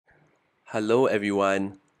Hello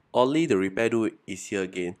everyone, Ollie the repair dude is here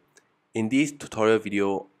again. In this tutorial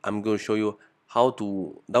video, I'm going to show you how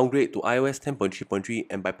to downgrade to iOS 10.3.3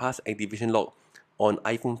 and bypass activation lock on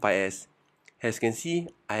iPhone 5s. As you can see,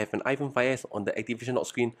 I have an iPhone 5s on the activation lock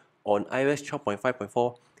screen on iOS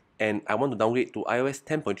 12.5.4 and I want to downgrade to iOS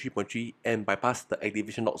 10.3.3 and bypass the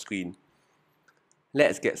activation lock screen.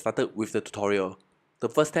 Let's get started with the tutorial. The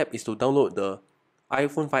first step is to download the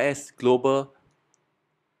iPhone 5s Global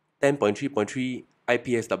 10.3.3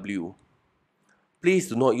 IPSW. Please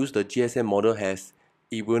do not use the GSM model as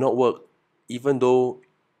it will not work even though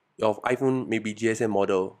your iPhone may be GSM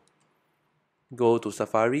model. Go to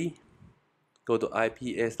Safari, go to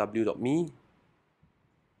ipsw.me,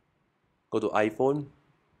 go to iPhone,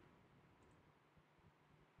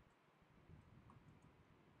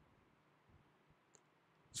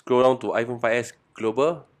 scroll down to iPhone 5s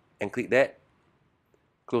Global and click that,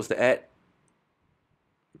 close the ad,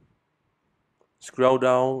 scroll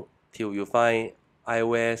down till you find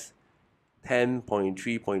iOS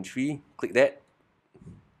 10.3.3, click that,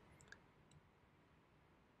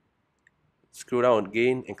 scroll down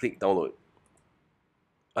again and click download.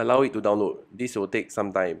 Allow it to download. This will take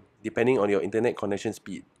some time depending on your internet connection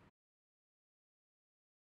speed.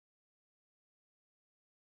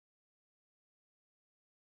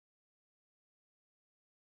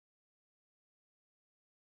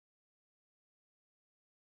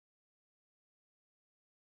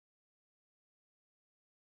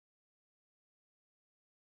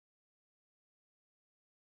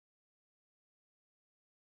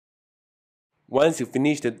 Once you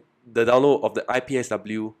finish the download of the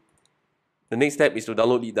IPSW, the next step is to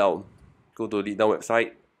download LeetDown. Go to LeetDown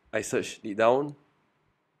website. I search LeetDown.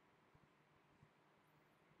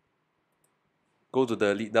 Go to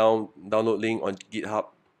the LeetDown download link on GitHub.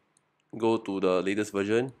 Go to the latest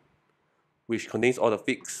version, which contains all the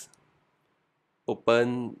fix.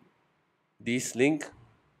 Open this link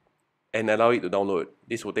and allow it to download.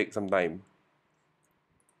 This will take some time.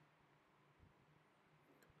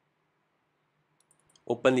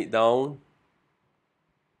 Open LeetDown.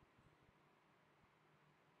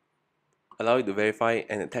 Allow it to verify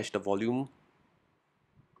and attach the volume.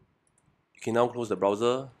 You can now close the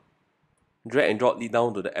browser. Drag and drop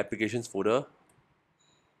LeetDown to the applications folder.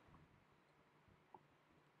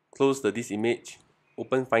 Close this image.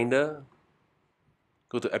 Open Finder.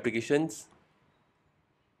 Go to applications.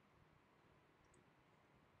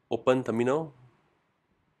 Open terminal.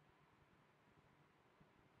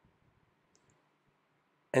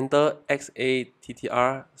 Enter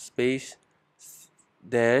XATTR space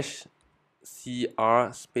dash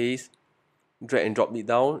CR space, drag and drop it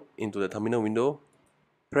down into the terminal window.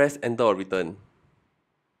 Press enter or return.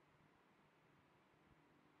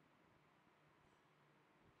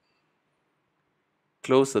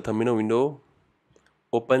 Close the terminal window.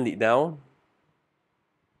 Open LeetDown.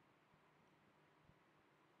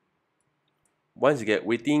 Once you get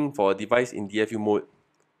waiting for a device in DFU mode,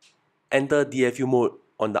 enter DFU mode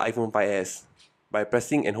on the iPhone 5s by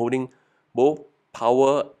pressing and holding both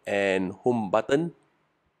power and home button.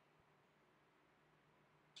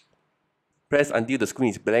 Press until the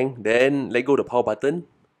screen is blank, then let go the power button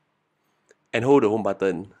and hold the home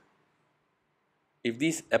button. If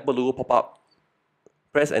this Apple logo pop up,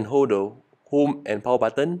 press and hold the home and power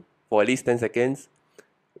button for at least 10 seconds.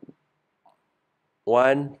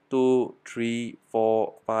 1, 2, 3,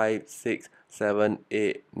 4, 5, 6, 7,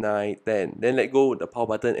 8, 9, 10. Then let go the power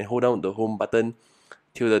button and hold down the home button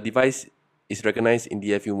till the device is recognized in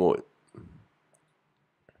DFU mode.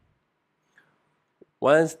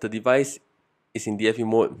 Once the device is in DFU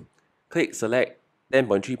mode, click select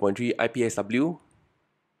 10.3.3 IPSW.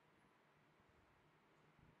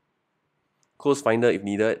 Close Finder if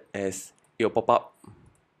needed as it will pop up.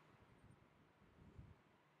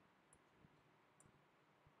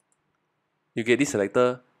 You get this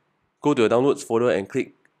selector, go to your downloads folder and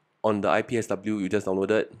click on the IPSW you just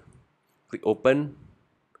downloaded. Click open.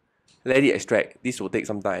 Let it extract. This will take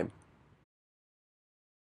some time.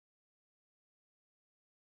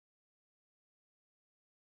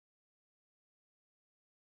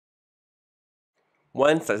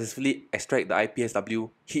 Once successfully extract the IPSW,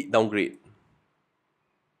 hit downgrade.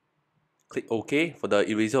 Click OK for the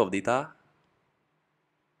eraser of data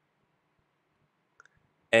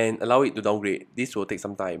and allow it to downgrade. This will take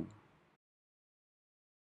some time.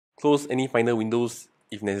 Close any Finder windows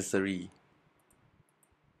if necessary.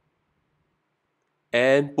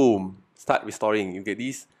 And boom, start restoring. You get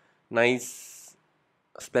this nice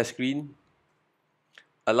splash screen.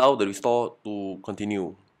 Allow the restore to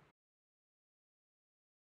continue.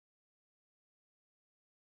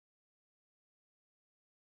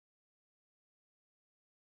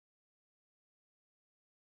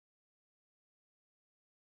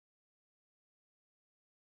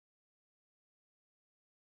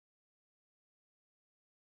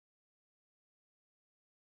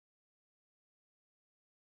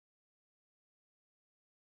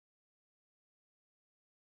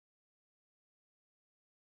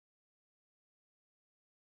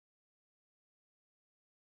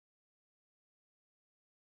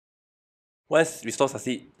 Once restore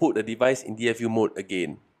succeed, put the device in DFU mode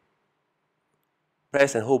again.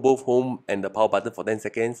 Press and hold both home and the power button for 10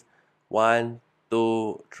 seconds. 1,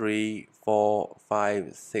 2, 3, 4,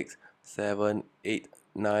 5, 6, 7, 8,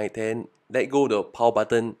 9, 10. Let go the power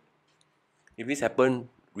button. If this happens,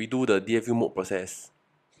 redo the DFU mode process.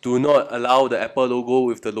 Do not allow the Apple logo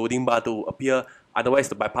with the loading bar to appear, otherwise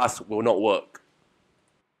the bypass will not work.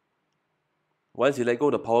 Once you let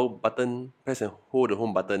go the power button, press and hold the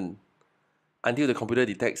home button until the computer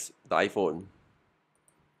detects the iPhone.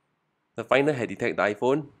 The Finder had detected the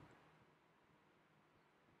iPhone.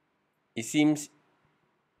 It seems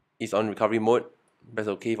it's on recovery mode. Press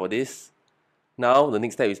OK for this. Now the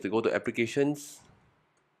next step is to go to Applications,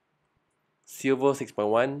 Silver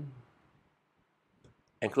 6.1,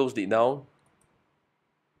 and close LeetDown.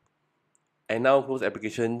 And now close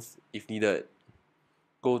Applications if needed.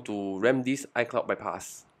 Go to RAM Disk iCloud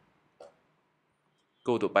Bypass.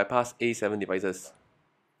 Go to Bypass A7 devices.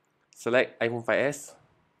 Select iPhone 5s.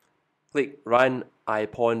 Click Run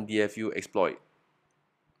iPhone DFU exploit.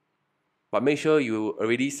 But make sure you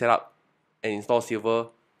already set up and install Sliver.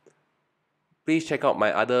 Please check out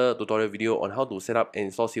my other tutorial video on how to set up and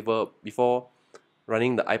install Sliver before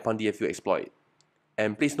running the iPhone DFU exploit.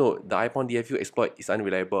 And please note, the iPhone DFU exploit is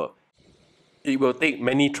unreliable. It will take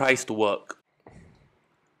many tries to work.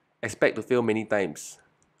 Expect to fail many times.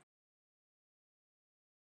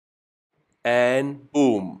 And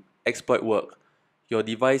boom, exploit work. Your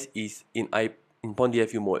device is in iPhone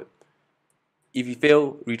DFU mode. If you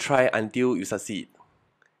fail, retry until you succeed.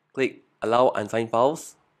 Click Allow Unsigned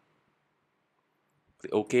Files.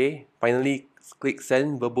 Click OK. Finally, click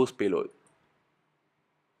Send Verbose Payload.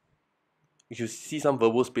 You should see some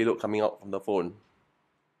verbose payload coming out from the phone.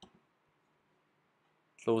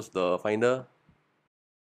 Close the Finder.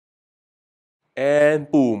 And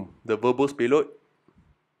boom, the verbose payload.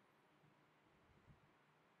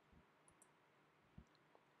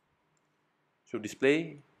 Should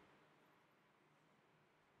display.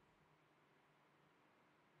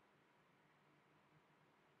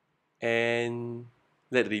 And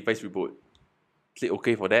let the device reboot. Click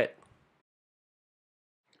OK for that.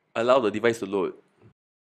 Allow the device to load.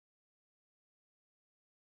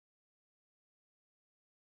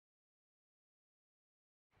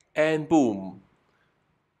 And boom,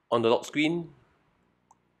 on the lock screen,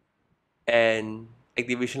 and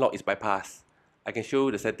activation lock is bypassed. I can show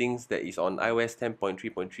you the settings that is on iOS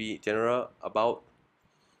 10.3.3 general, about,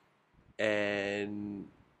 and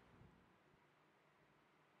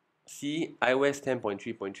see iOS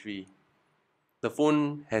 10.3.3. The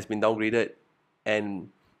phone has been downgraded and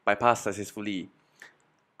bypassed successfully.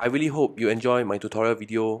 I really hope you enjoy my tutorial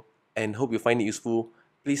video and hope you find it useful.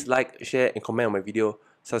 Please like, share and comment on my video,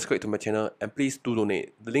 subscribe to my channel, and please do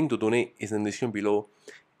donate. The link to donate is in the description below,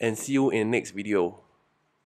 and see you in the next video.